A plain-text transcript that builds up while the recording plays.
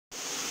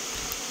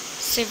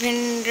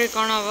7 रे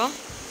कौन हम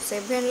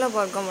 7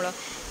 वर्गमूल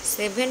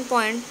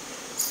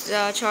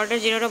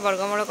 7.6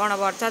 वर्गमूल कौन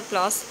हम अर्थात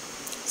प्लस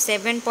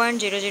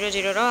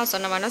 7.000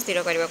 आसन मान स्थिर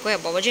करने को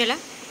हम बुझेगा।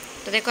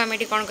 तो देखो आम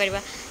ये कौन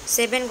करवा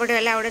 7 गोटे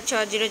है गोटे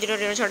 0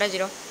 6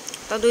 0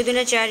 तो 2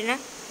 2 4 ना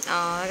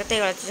के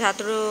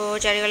 7 रू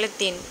 4 गले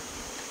 3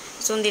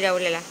 0 2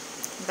 बोलेगा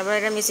तब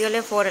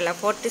मिसीगले 4 है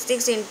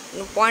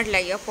 46 पॉइंट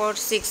लगे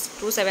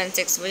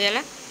 46276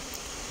 बुझेगा।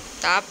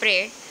 तापर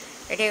ये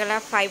गला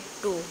 5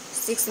 2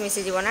 6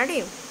 मिसीज ना टी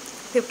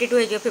 52 हो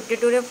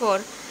 52 रे 4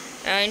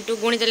 इंटू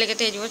गुणी देले के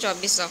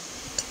 2400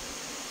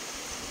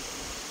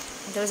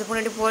 जब से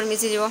पुणी 4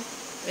 मिसीज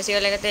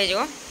मिसीगले के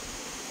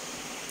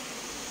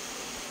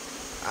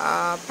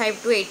 5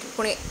 2 8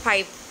 पुणी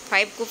 5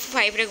 को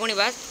 5 रे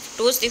गुणवा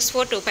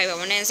 26425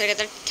 हम आंसर के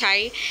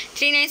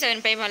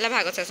 3975 वाला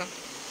भाग शेष।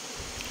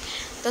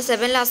 तो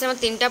 7 लास्ट में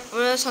 3टा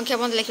संख्या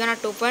बंद लिखा ना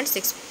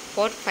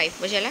 2.645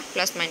 बुझेगा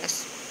प्लस माइनस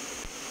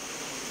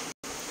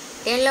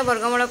 10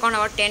 वर्गमूल कौन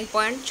हम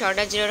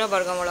 10.6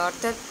 वर्गमूल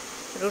अर्थात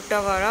रूट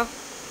ओवर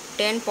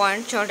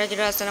 10.6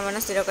 आसन मान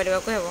स्थिर करने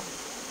को हम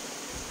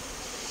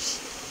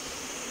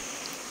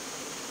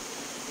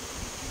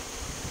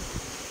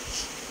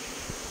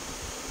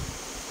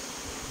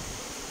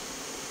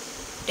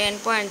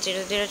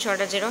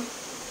 10.0060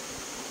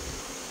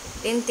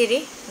 3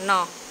 3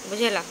 9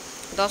 बुझेगा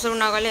 10 रू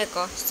 9 गले 1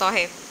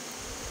 100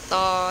 तो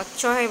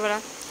 6 है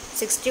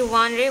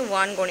 61 रे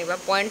 1 गुणवा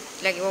पॉइंट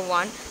लगे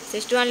 1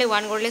 61 ले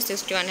 1 गुणले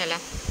 61 है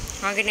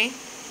हाँ कि नहीं।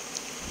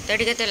 तो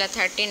ये के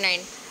 39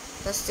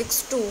 तो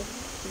 62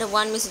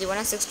 1 मिस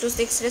ना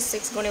 626 रे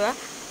 6 गुणवा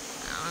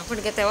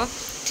पुणी के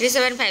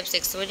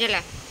 3756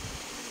 बुझेगा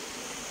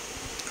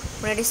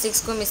पुणी 6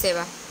 को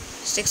मिसेवा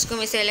 6 को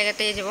मिसेले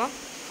के 6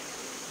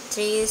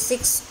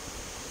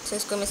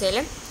 को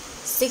मिसेले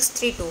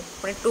 632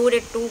 पुणी 2 रे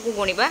 2 को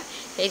गुणवा हो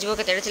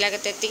के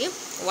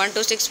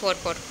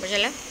 12644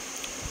 बुझेगा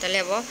ताले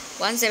हम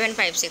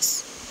 1756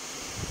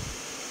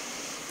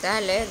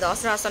 ताले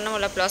 10 आसन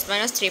बोला प्लस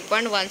माइनस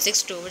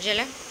 3.162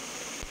 बुझेगा।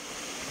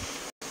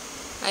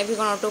 आई भी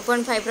कौन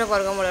 2.5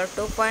 वर्गमूल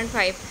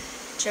 2.5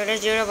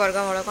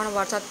 वर्गमूल कौन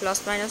अर्थात प्लस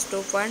माइनस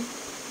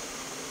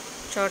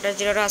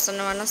 2.6 आसन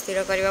मान स्थिर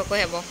करने को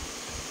हम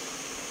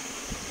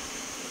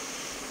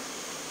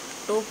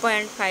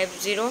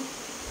 2.50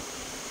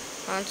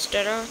 5 6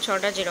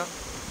 0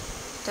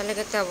 ताले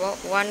के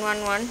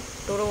 111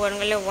 2 रू 1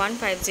 गले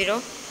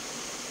 150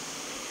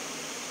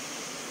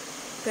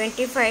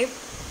 25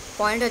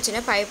 पॉइंट अच्छे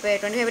ना 5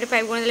 25 रे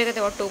 5 गुण देले के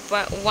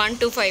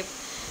 125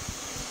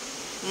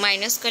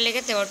 माइनस कले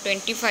के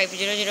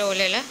 2500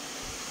 बोलेला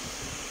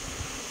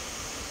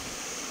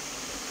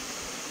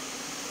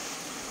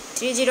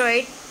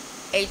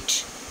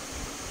 3088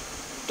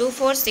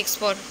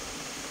 2464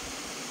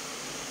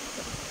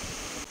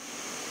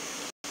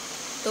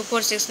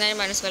 2469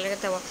 माइनस कले के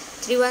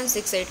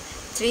 3168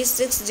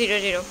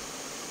 3600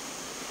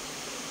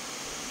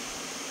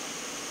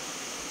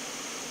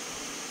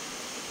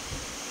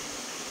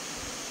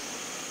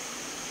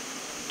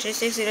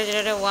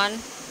 3600 1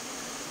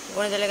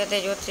 गुण देले के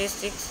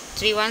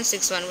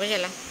 3161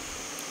 बुझेगा।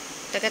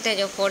 तो कहते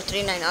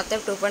 439 अतएव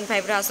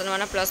 2.5 आसन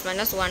मान प्लस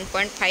माइनस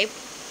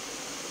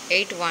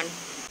 1.581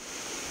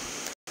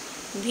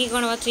 भी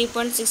कौन हम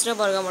 3.6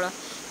 वर्गमूल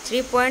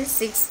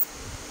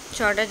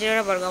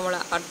 3.6 वर्गमूल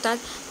अर्थात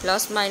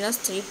प्लस माइनस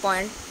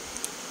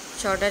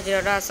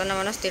 3.6 आसन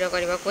मान स्थिर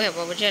करने को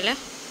हम बुझेगा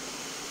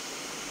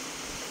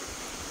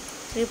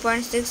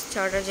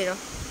 3.6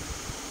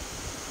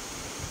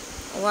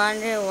 1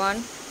 रे 1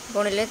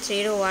 गुणिले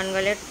 3 रू 1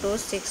 गले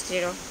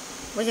 260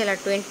 बुझेगा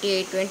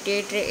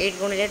 28 रे 8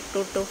 गुणिले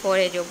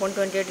 224 हो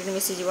 28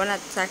 मिसीज ना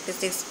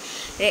 36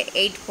 रे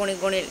 8 पुणी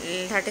गुण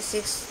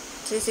 36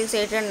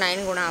 368 रे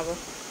 9 गुणा हम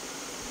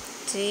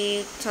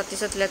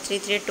 336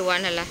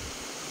 3321 है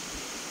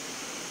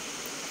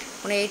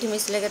पुणी 8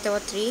 मिसले के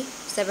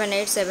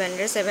 3787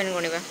 रे 7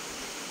 गुणवा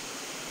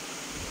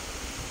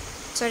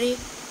सॉरी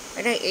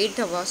ये 8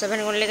 हम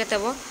 7 गुणिले के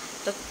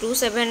तो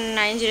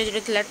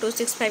 27900 थिला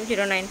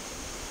 26509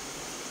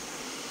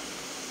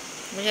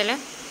 बुझेगा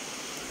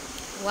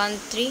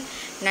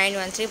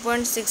 1391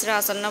 3.6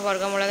 आसन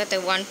वर्गमूल के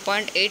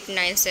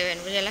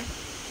 1.897 बुझेगा।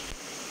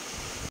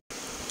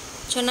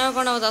 6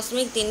 कौन हम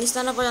 0.3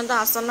 स्थान पर्यंत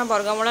आसन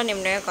वर्गमूल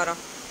निर्णय कर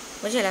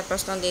बुझेगा।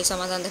 प्रश्न दे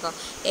समाधान देख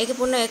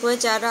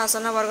 1/1/4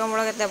 आसन वर्गमूल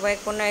के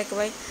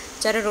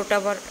 1/1/4 रूट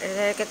ओवर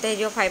के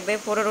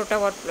 5/4 root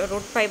over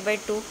root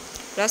 5/2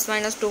 plus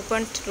minus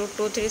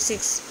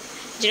 2.2360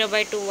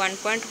 0/2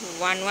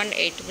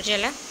 1.118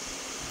 बुझेगा।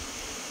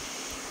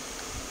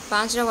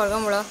 5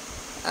 वर्गमूल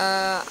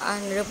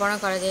निरूपण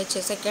कर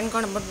सेकेंड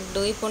कौन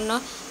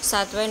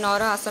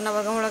 2.7/9 आसन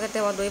वर्गमूल के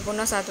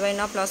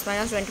 2.7/9 plus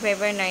minus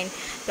 25/9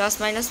 plus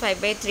minus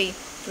 5/3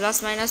 plus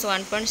minus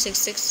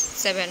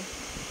 1.667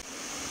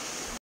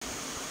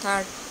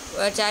 third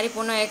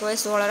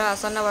 4.1/16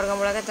 आसन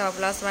वर्गमूल के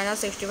plus minus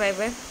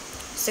 65/16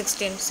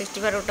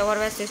 65 root over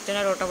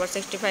 16 root over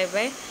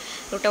 65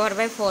 root over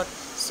 4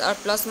 और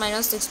प्लस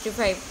माइनस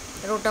 65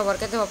 रूट ओवर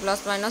के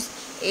प्लस माइनस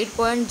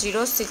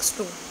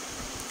 8.062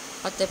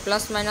 अते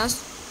plus minus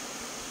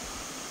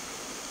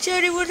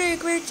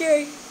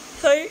 4/1/4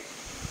 sorry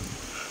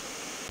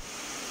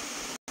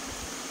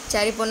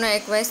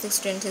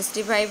 4/1/16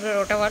 65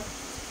 root over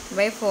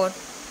by 4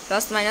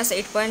 plus minus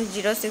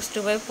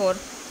 8.062 by 4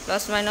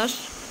 plus minus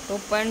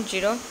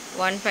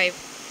 2.015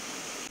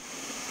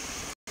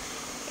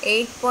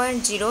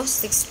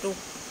 8.062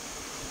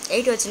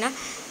 8 अच्छी ना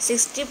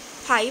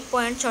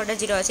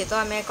 65.60 अच्छी तो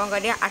आम कौन कर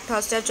 8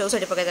 8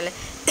 64 पकईदे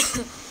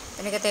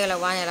के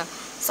वन है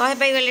 100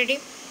 पाइगले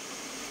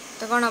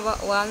तो कौन हम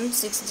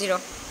 160 जीरो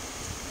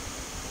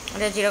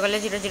कले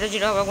 0 0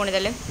 0 हम गुणीदे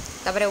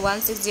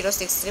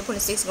 1606 पुणी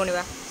 6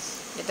 गुणवा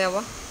जो हम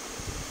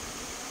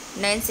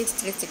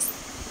 9636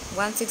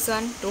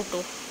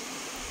 16122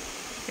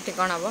 ये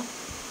कौन हम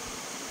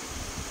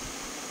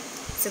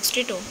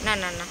 62 ना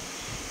ना ना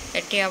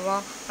ये हम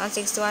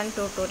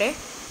 16122 रे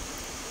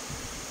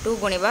 2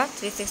 गुणवा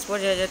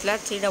 36400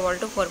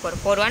 32244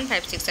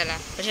 4156 है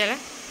बुझेगा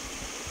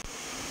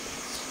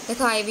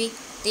देख आई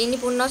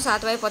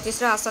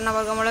 3/7/25 आसन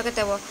वर्गमूल के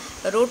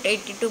root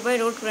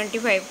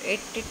 82/√25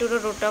 82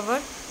 root over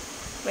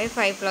by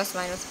 5 plus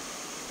minus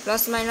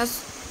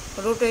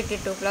root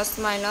 82 plus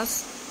minus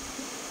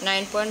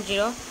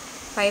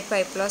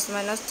 9.055 plus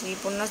minus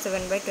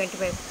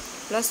 3/7/25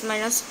 plus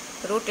minus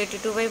root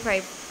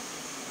 82/5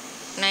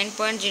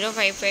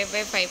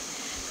 9.055/5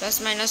 plus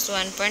minus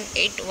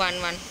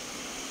 1.811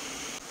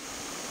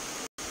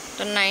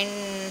 तो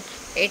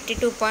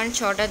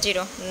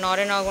 82.60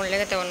 9 9 गुणले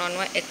के 9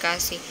 9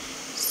 81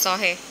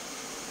 100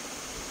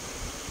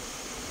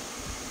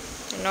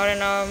 9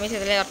 9 मिसे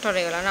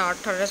 18 गला ना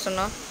 18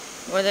 शून्य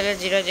गोदेले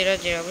 0 0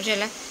 0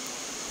 बुझेगा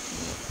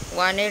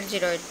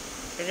 1808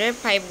 रे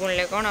 5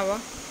 गुणले कौन हम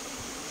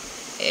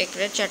 1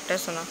 रे 4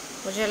 शून्य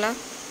बुझेगा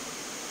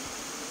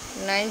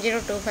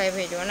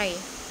 9025 हो ना कि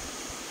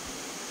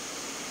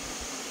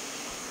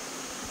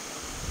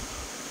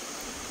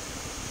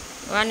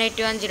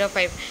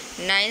 18105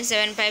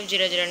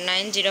 97500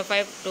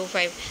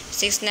 90525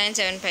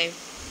 6975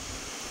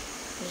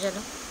 बुझल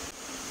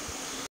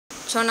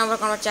 6 नंबर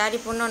कौन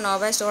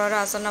 4/9/16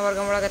 आसन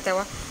वर्गमूल के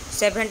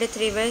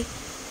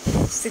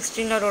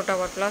 73/16 root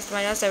over plus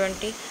minus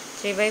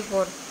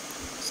 73/4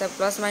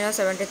 plus minus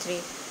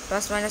 73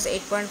 plus minus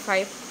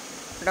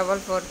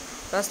 8.544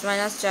 plus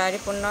minus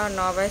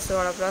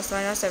 4/9/16 plus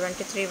minus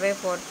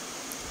 73/4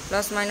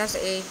 plus minus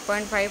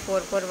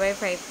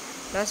 8.544/5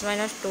 plus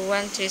minus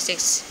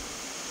 2136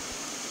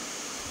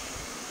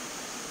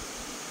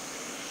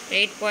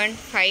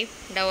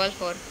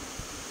 8.544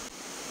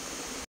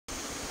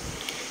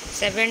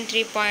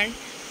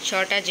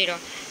 73.60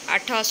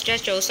 8 8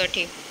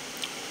 64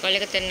 कहले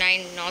के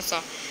 9 900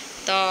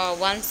 तो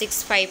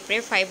 165 रे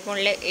 5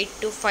 गुणले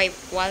 825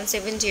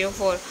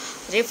 1704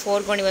 रे 4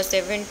 गुणवा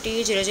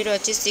 7000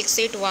 अच्छी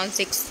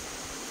 6816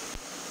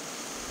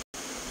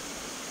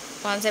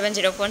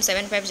 170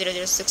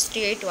 7500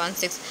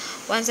 6816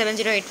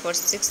 17084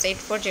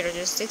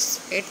 68400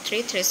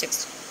 68336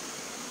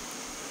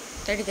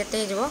 तो ये केते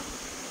हो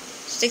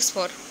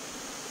 64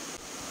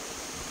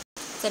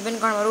 7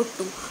 कौन रूट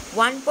 2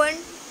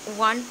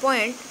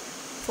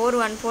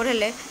 1.414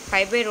 हेले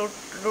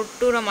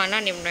 5/√2 मान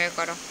निर्णय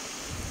कर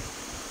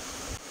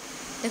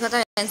देख तो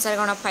आंसर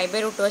कौन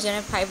 5/√2 अच्छे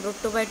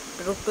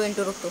 5√2/√2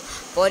 इंटू √2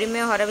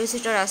 परिमेय हर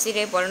विशिष्ट राशि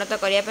रे परिणत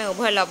करने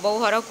उभय लब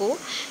हर को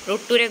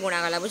 √2 रे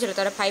गुणागला बुझे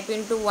तार 5 ×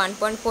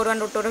 1.41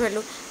 √2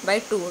 वैल्यू बाय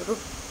 2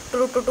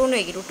 √2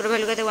 नहीं कि √2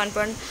 वैल्यू के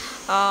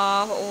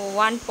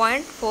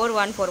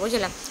 1.414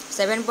 बुझेगा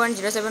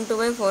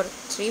 7.072/4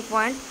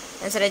 3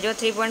 आंसर जो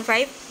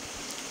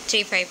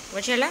 3.535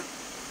 बुझेगा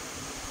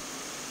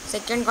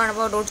सेकेंड कौन हम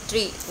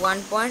 √3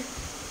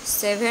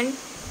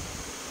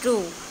 1.72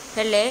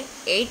 हेले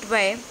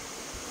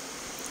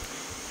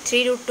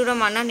 8/3√2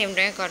 मान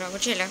निर्णय कर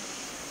बुझेगा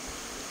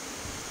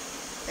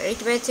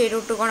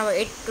 8/3√2 कौन हम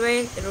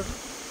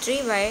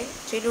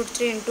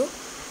 8/3/3 इंटू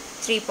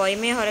 3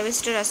 परिमेय हर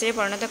विशिष्ट राशि में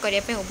परिणत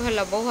करने उभय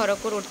लब हर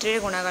को √3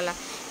 गुणागला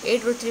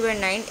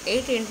 8√3/9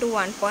 8 इंटू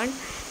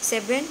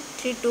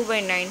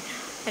 1.732/9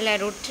 है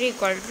 √3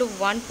 इक्वल टू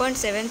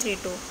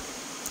 1.732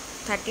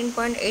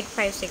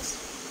 13.856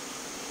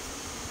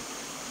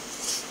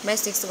 by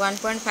 6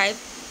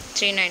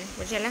 1.539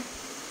 बुझेगा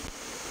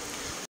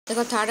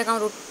देखो थर्ड काम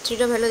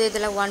 √3 वैल्यू दे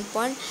देला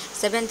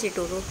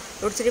 1.732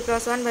 √3 +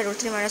 1 by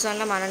 √3 - 1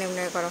 मान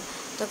निर्णय कर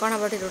तो कौन हम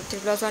 √3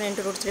 + 1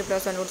 इंटू √3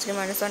 + 1 √3 -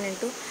 1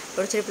 इंटू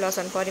 √3 +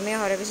 1 परिमेय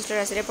हर विशिष्ट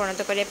राशि में परिणत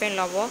करने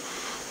लब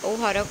और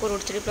हर को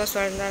 √3 +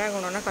 1 द्वारा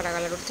गणना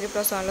करागला √3 +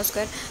 1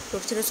 square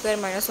 √3 square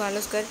 - 1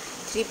 square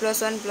 3 +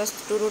 1 +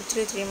 2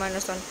 √3 3 - 1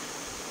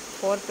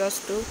 4 +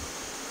 2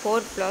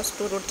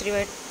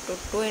 √3/2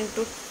 2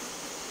 into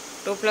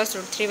 2 +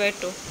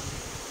 √3/2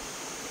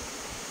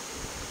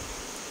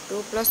 2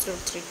 +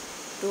 √3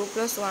 2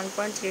 +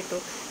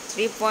 1.32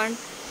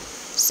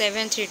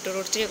 3.732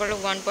 √3 equal to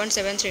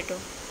 1.732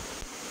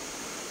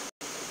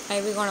 आई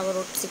भी कौन हम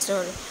 √6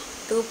 वैल्यू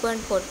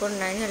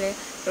 2.449 हेले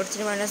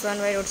 √3 - 1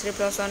 by √3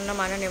 + 1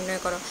 मान निर्णय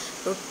कर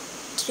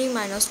 √3 -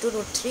 2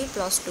 √3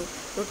 + 2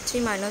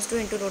 √3 - 2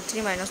 into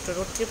 √3 - 2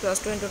 √3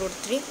 + 2 into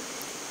 √3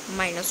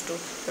 -2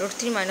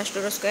 √3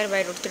 -2 square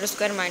by √3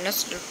 square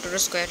 -2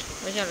 square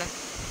बुझला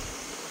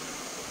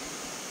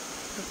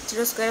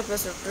 √3 square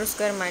plus √2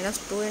 square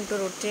 -2 into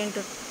 √3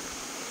 into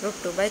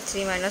 √2 bye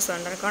 3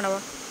 -1 कौन हम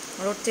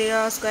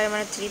 √3 स्क्वायर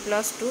माने 3 +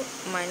 2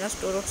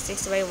 -2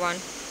 √6 बाय 1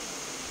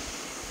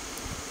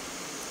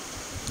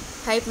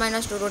 5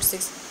 -2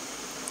 √6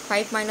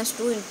 5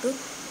 -2 इंटू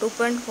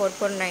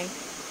 2.449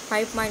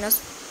 5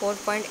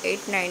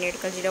 -4.898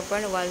 का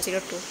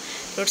 0.102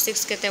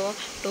 √6 के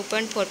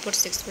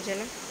 2.446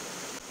 बुझला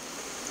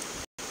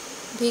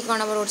भी कौन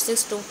हम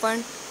 √6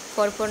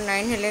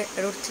 2.449 हेले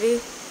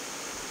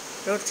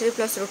 √3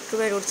 प्लस √2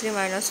 बाय √3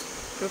 माइनस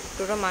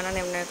 √2 रो मान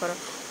निर्णय कर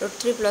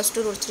 √3 +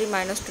 2 √3 -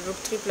 2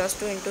 √3 +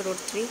 2 into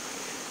 √3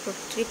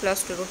 +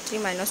 2 √3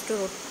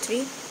 -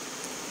 2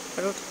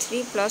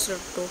 √3 plus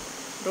 √2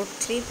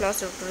 √3 plus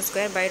 √2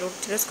 square by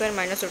 √3 square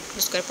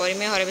 -√2 square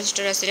परिमेय हर विशिष्ट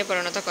राशि रे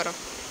परिणत कर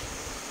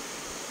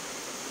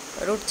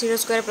 √3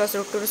 square plus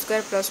 √2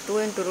 square plus 2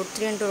 into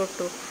 √3 into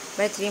 √2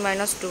 bye 3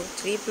 - 2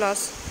 3 +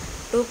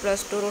 2 +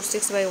 2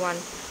 √6 bye 1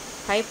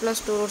 5 +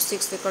 2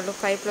 √6 equal to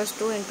 5 +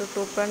 2 into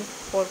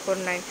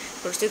 2.449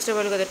 √6 रे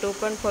बोल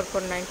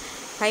 2.449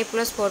 5 +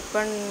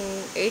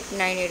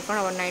 4.898 कौन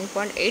हम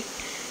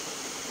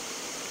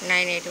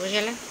 9.898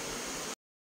 बुझला।